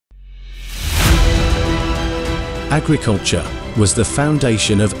Agriculture was the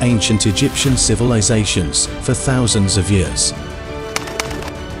foundation of ancient Egyptian civilizations for thousands of years.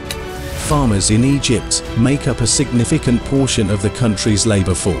 Farmers in Egypt make up a significant portion of the country's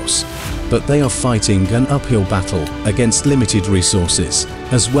labor force, but they are fighting an uphill battle against limited resources,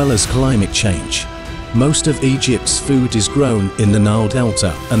 as well as climate change. Most of Egypt's food is grown in the Nile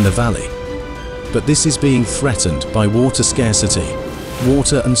Delta and the valley, but this is being threatened by water scarcity,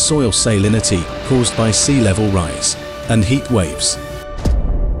 water and soil salinity caused by sea level rise, and heat waves.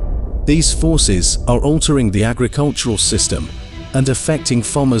 These forces are altering the agricultural system and affecting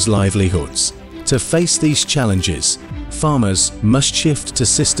farmers' livelihoods. To face these challenges, farmers must shift to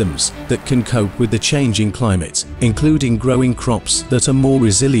systems that can cope with the changing climate, including growing crops that are more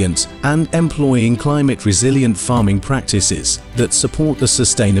resilient and employing climate-resilient farming practices that support the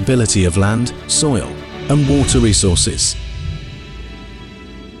sustainability of land, soil, and water resources.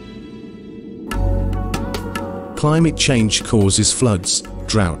 Climate change causes floods,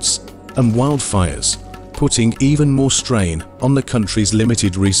 droughts, and wildfires, putting even more strain on the country's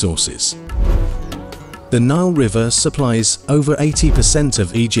limited resources. The Nile River supplies over 80%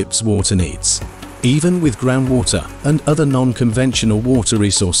 of Egypt's water needs. Even with groundwater and other non-conventional water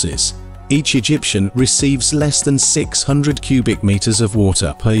resources, each Egyptian receives less than 600 cubic meters of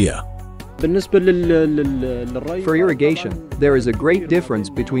water per year. For irrigation, there is a great difference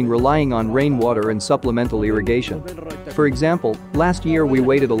between relying on rainwater and supplemental irrigation. For example, last year we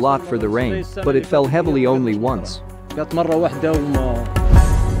waited a lot for the rain, but it fell heavily only once.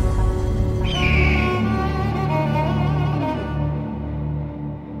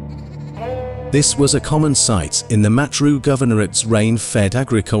 This was a common sight in the Matru Governorate's rain-fed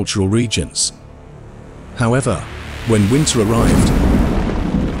agricultural regions. However, when winter arrived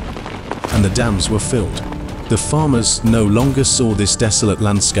and the dams were filled, the farmers no longer saw this desolate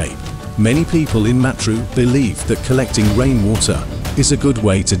landscape. Many people in Matru believe that collecting rainwater is a good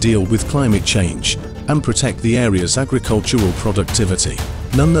way to deal with climate change and protect the area's agricultural productivity.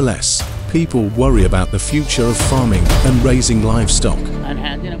 Nonetheless, people worry about the future of farming and raising livestock.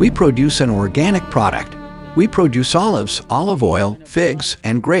 We produce an organic product. We produce olives, olive oil, figs,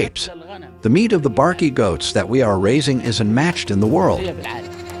 and grapes. The meat of the barky goats that we are raising is unmatched in the world.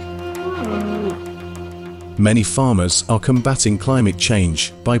 Many farmers are combating climate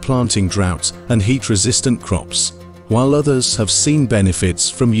change by planting drought and heat-resistant crops, while others have seen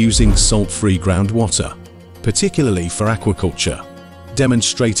benefits from using salt-free groundwater, particularly for aquaculture,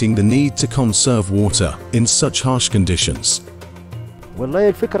 demonstrating the need to conserve water in such harsh conditions.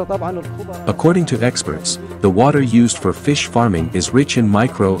 According to experts, the water used for fish farming is rich in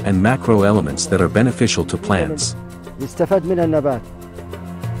micro and macro elements that are beneficial to plants.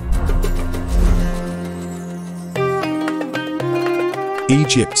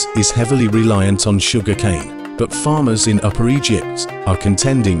 Egypt is heavily reliant on sugarcane, but farmers in Upper Egypt are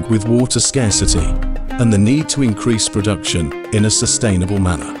contending with water scarcity and the need to increase production in a sustainable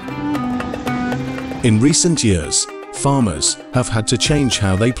manner. In recent years, farmers have had to change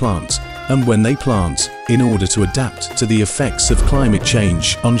how they plant and when they plant in order to adapt to the effects of climate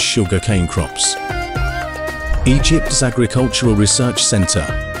change on sugarcane crops. Egypt's Agricultural Research Center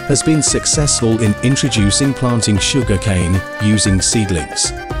has been successful in introducing planting sugarcane using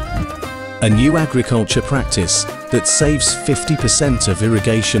seedlings, a new agriculture practice that saves 50% of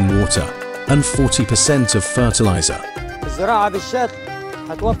irrigation water and 40% of fertilizer.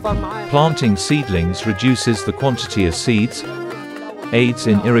 Planting seedlings reduces the quantity of seeds, aids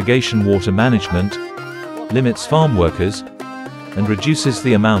in irrigation water management, limits farm workers, and reduces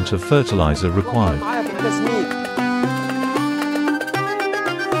the amount of fertilizer required.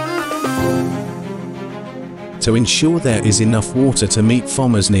 To ensure there is enough water to meet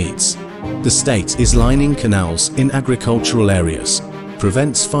farmers' needs, the state is lining canals in agricultural areas,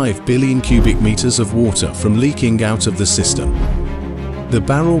 prevents 5 billion cubic meters of water from leaking out of the system. The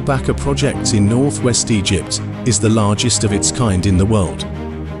Barrel Baka project in northwest Egypt is the largest of its kind in the world.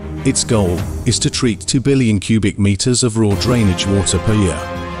 Its goal is to treat 2 billion cubic meters of raw drainage water per year,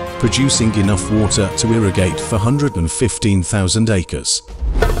 producing enough water to irrigate for 115,000 acres.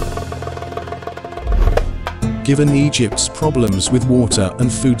 Given Egypt's problems with water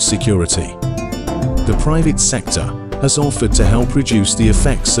and food security, the private sector has offered to help reduce the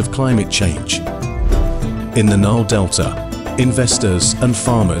effects of climate change. In the Nile Delta, investors and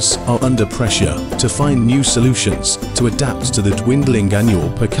farmers are under pressure to find new solutions to adapt to the dwindling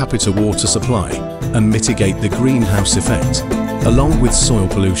annual per capita water supply and mitigate the greenhouse effect. Along with soil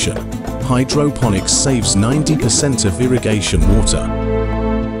pollution, hydroponics saves 90% of irrigation water.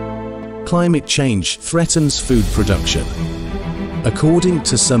 Climate change threatens food production. According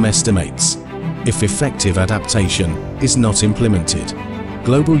to some estimates, if effective adaptation is not implemented.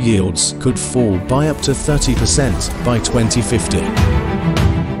 Global yields could fall by up to 30% by 2050.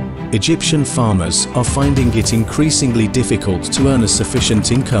 Egyptian farmers are finding it increasingly difficult to earn a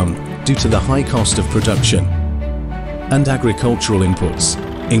sufficient income due to the high cost of production and agricultural inputs,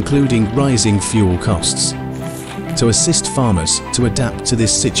 including rising fuel costs. To assist farmers to adapt to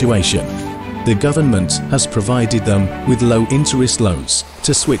this situation, the government has provided them with low-interest loans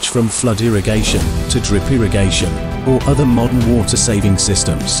to switch from flood irrigation to drip irrigation or other modern water-saving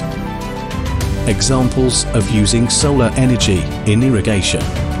systems. Examples of using solar energy in irrigation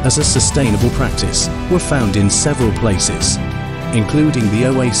as a sustainable practice were found in several places, including the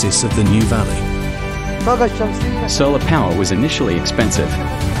oasis of the New Valley. Solar power was initially expensive,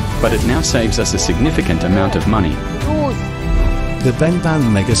 but it now saves us a significant amount of money. The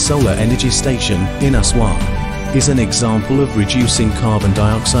Benban Mega Solar Energy Station in Aswan is an example of reducing carbon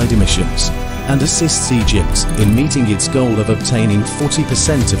dioxide emissions and assists Egypt in meeting its goal of obtaining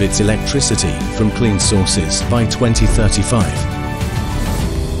 40% of its electricity from clean sources by 2035.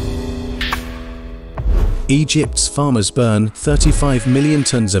 Egypt's farmers burn 35 million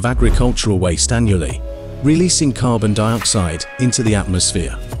tons of agricultural waste annually, releasing carbon dioxide into the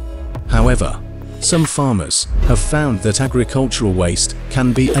atmosphere. However, some farmers have found that agricultural waste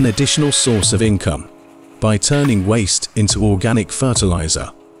can be an additional source of income by turning waste into organic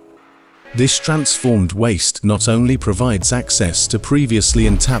fertilizer. This transformed waste not only provides access to previously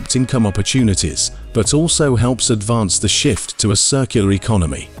untapped income opportunities, but also helps advance the shift to a circular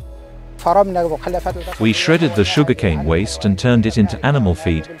economy. We shredded the sugarcane waste and turned it into animal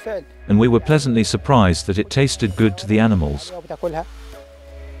feed, and we were pleasantly surprised that it tasted good to the animals.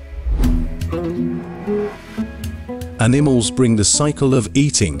 Animals bring the cycle of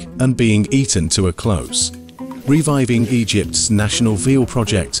eating and being eaten to a close. Reviving Egypt's National Veal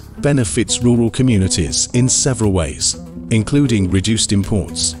Project benefits rural communities in several ways, including reduced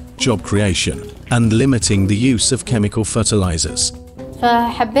imports, job creation, and limiting the use of chemical fertilizers.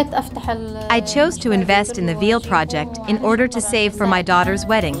 I chose to invest in the Veal project in order to save for my daughter's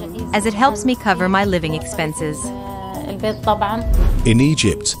wedding, as it helps me cover my living expenses. In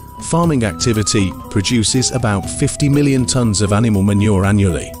Egypt, farming activity produces about 50 million tons of animal manure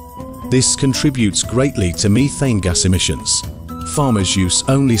annually. This contributes greatly to methane gas emissions. Farmers use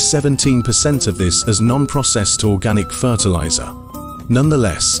only 17% of this as non-processed organic fertilizer.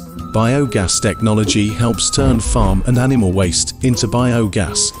 Nonetheless, biogas technology helps turn farm and animal waste into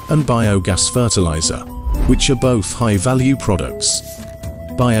biogas and biogas fertilizer, which are both high-value products.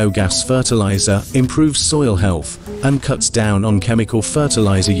 Biogas fertilizer improves soil health and cuts down on chemical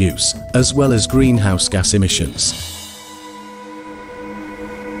fertilizer use, as well as greenhouse gas emissions.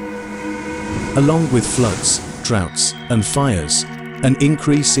 Along with floods, droughts, and fires, an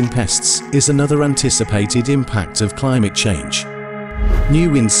increase in pests is another anticipated impact of climate change.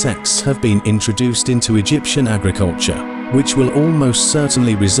 New insects have been introduced into Egyptian agriculture, which will almost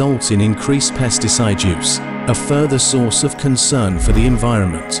certainly result in increased pesticide use, a further source of concern for the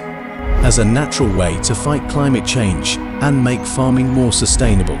environment. As a natural way to fight climate change and make farming more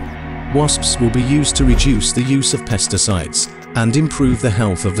sustainable, wasps will be used to reduce the use of pesticides and improve the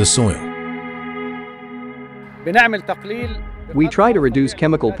health of the soil. We try to reduce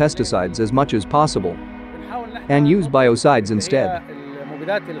chemical pesticides as much as possible and use biocides instead.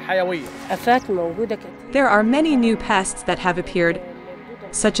 There are many new pests that have appeared,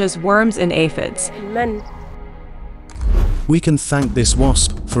 such as worms and aphids. We can thank this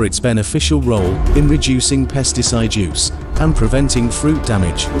wasp for its beneficial role in reducing pesticide use and preventing fruit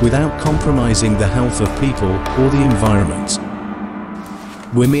damage without compromising the health of people or the environment.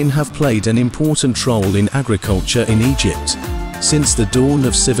 Women have played an important role in agriculture in Egypt since the dawn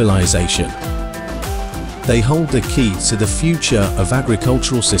of civilization. They hold the key to the future of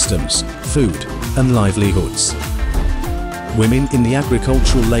agricultural systems, food, and livelihoods. Women in the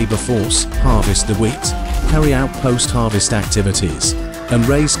agricultural labor force harvest the wheat, carry out post-harvest activities, and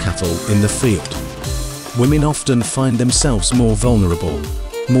raise cattle in the field. Women often find themselves more vulnerable,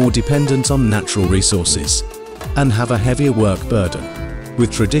 more dependent on natural resources, and have a heavier work burden,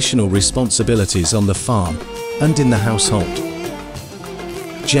 with traditional responsibilities on the farm and in the household.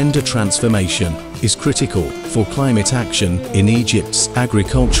 Gender transformation is critical for climate action in Egypt's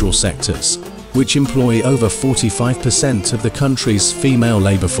agricultural sectors, which employ over 45% of the country's female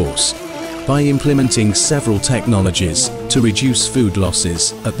labor force. By implementing several technologies to reduce food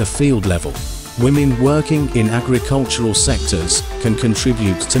losses at the field level, women working in agricultural sectors can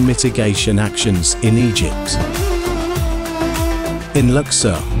contribute to mitigation actions in Egypt. In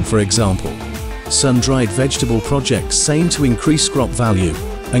Luxor, for example, sun-dried vegetable projects aim to increase crop value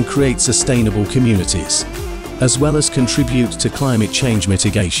and create sustainable communities, as well as contribute to climate change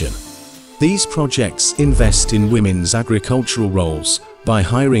mitigation. These projects invest in women's agricultural roles by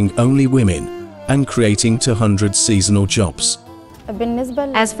hiring only women and creating 200 seasonal jobs.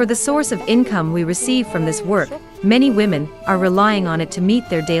 As for the source of income we receive from this work, many women are relying on it to meet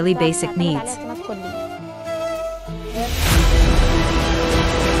their daily basic needs.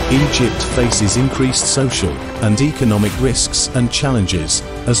 Egypt faces increased social and economic risks and challenges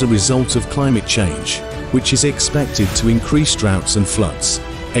as a result of climate change, which is expected to increase droughts and floods,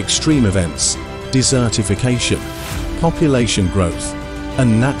 extreme events, desertification, population growth,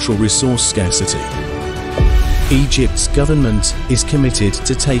 and natural resource scarcity. Egypt's government is committed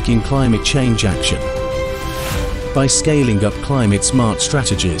to taking climate change action. By scaling up climate-smart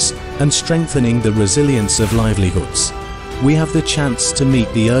strategies and strengthening the resilience of livelihoods, we have the chance to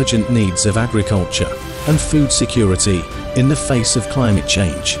meet the urgent needs of agriculture and food security in the face of climate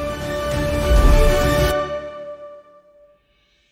change.